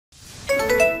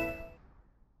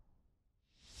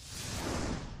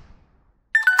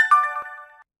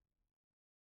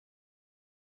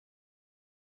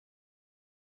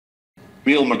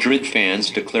Real Madrid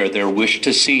fans declare their wish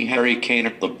to see Harry Kane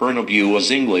at the Bernabeu as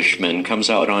Englishman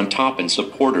comes out on top in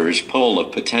supporters' poll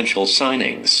of potential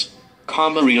signings.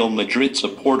 Real Madrid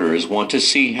supporters want to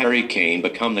see Harry Kane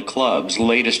become the club's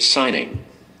latest signing.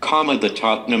 The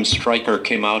Tottenham striker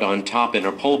came out on top in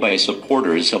a poll by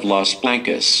supporters of Los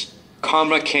Blancos.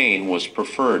 Kane was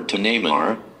preferred to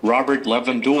Neymar, Robert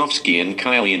Lewandowski and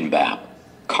Kylian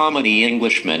Mbappe. The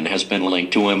Englishman has been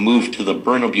linked to a move to the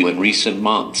Bernabeu in recent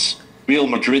months. Real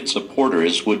Madrid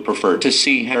supporters would prefer to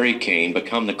see Harry Kane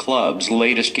become the club's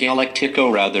latest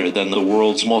galactico rather than the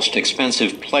world's most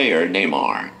expensive player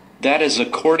Neymar. That is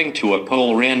according to a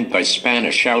poll ran by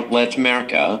Spanish outlet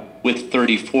Marca, with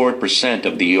 34%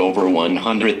 of the over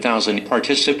 100,000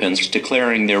 participants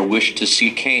declaring their wish to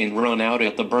see Kane run out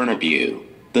at the Bernabeu.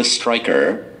 The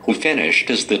striker, who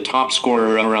finished as the top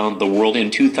scorer around the world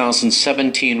in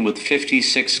 2017 with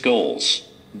 56 goals,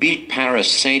 beat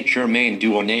Paris Saint-Germain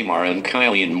duo Neymar and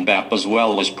Kylian Mbappe as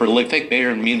well as prolific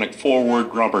Bayern Munich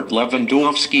forward Robert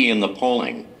Lewandowski in the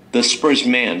polling. The Spurs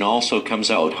man also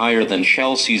comes out higher than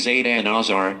Chelsea's Eden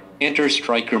Hazard, Inter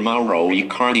striker Mauro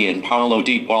Icardi and Paulo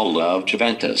Dybala of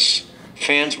Juventus.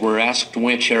 Fans were asked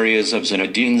which areas of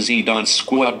Zinedine Zidane's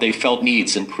squad they felt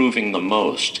needs improving the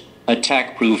most.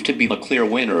 Attack proved to be the clear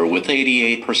winner with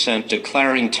 88%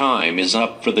 declaring time is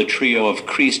up for the trio of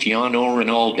Cristiano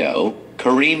Ronaldo,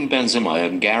 Karim Benzema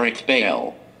and Gareth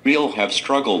Bale. Real have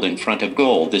struggled in front of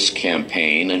goal this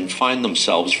campaign and find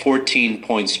themselves 14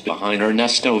 points behind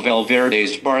Ernesto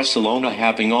Valverde's Barcelona,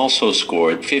 having also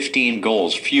scored 15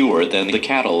 goals fewer than the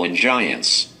Catalan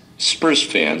Giants. Spurs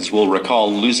fans will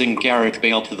recall losing Gareth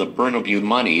Bale to the Bernabeu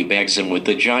money bags and with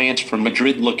the Giants from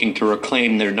Madrid looking to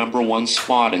reclaim their #1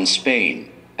 spot in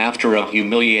Spain. After a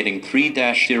humiliating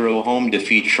 3-0 home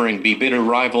defeat featuring bitter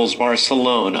rivals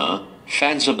Barcelona,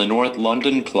 fans of the North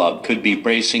London club could be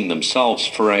bracing themselves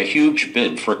for a huge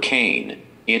bid for Kane.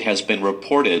 It has been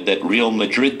reported that Real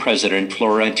Madrid president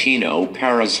Florentino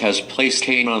Perez has placed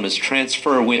Kane on his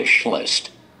transfer wish list.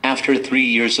 After 3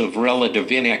 years of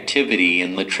relative inactivity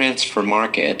in the transfer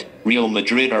market, Real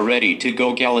Madrid are ready to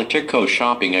go galactico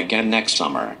shopping again next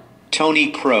summer.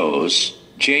 Toni Kroos,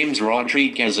 James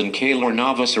Rodriguez and Keylor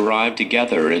Navas arrived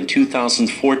together in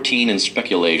 2014, and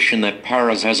speculation that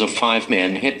Perez has a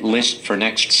 5-man hit list for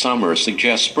next summer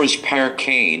suggests Spurs pair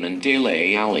Kane and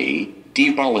Dele Alli,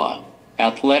 Dybala.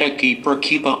 Athletic keeper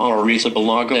Kepa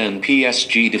Arrizabalaga and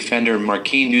PSG defender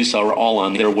Marquinhos are all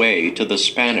on their way to the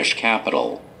Spanish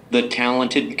capital. The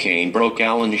talented Kane broke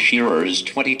Alan Shearer's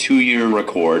 22-year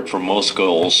record for most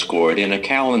goals scored in a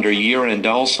calendar year and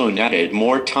also netted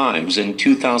more times in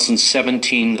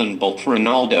 2017 than both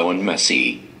Ronaldo and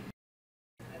Messi.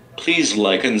 Please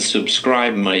like and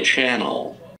subscribe my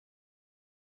channel.